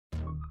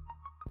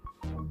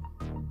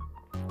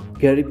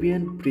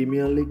Caribbean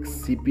Premier League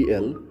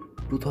CPL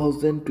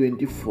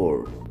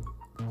 2024.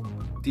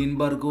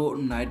 Trinbago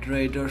Knight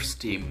Riders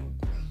team.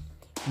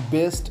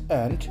 Best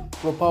and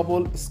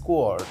probable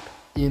squad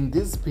in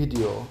this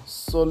video,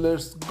 so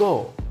let's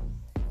go.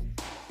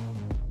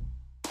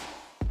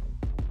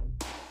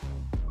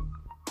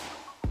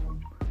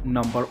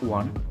 Number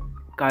 1.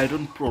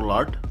 Kyron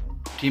Pollard,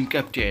 team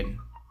captain.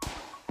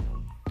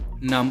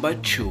 Number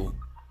 2.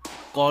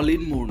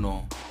 Colin Murno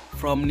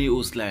from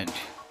New Zealand,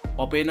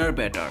 opener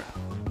batter.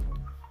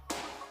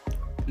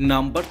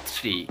 Number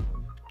 3.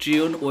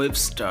 Trion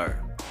Webster,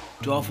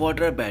 top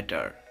order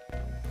batter.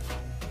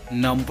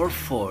 Number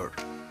 4.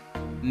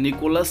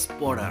 Nicholas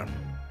Poran,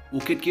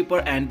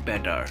 wicketkeeper and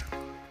batter.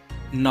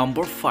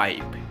 Number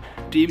 5.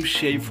 Tim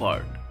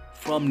Shepherd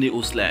from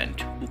New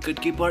Zealand,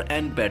 wicketkeeper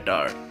and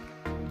batter.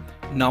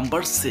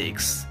 Number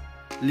 6.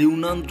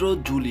 Leonardo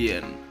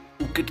Julian,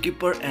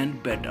 wicketkeeper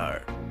and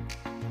batter.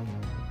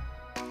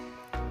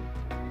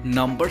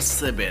 Number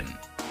 7.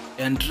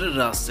 Andre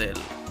Russell,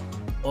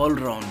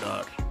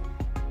 all-rounder.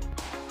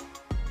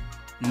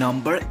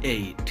 Number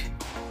 8.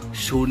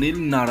 Sunil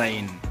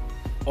Narain,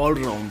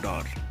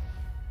 all-rounder.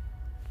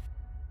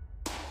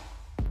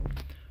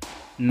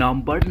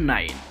 Number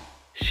 9.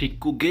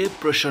 Shikuge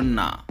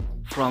Prasanna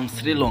from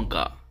Sri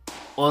Lanka,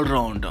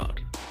 all-rounder.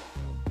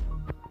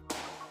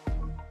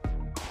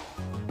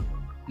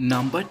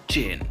 Number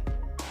 10.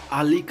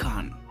 Ali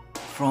Khan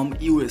from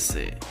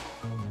USA,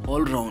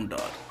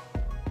 all-rounder.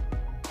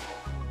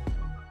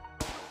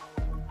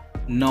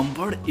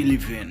 Number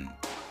 11.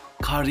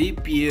 Khari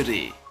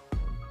Pierre,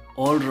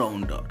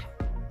 all-rounder.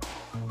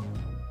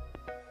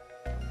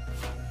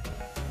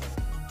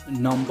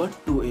 Number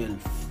 12.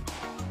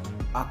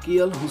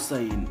 Aqiel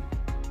Hussain,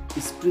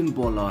 spin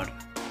bowler.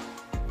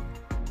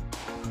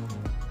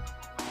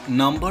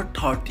 Number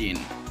 13.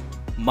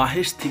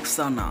 Mahesh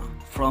Theeksana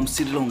from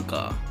Sri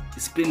Lanka,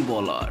 spin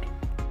bowler.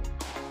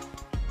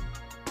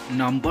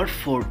 Number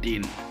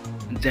 14.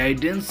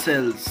 Jayden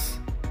Sells,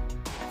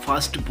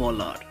 fast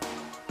bowler.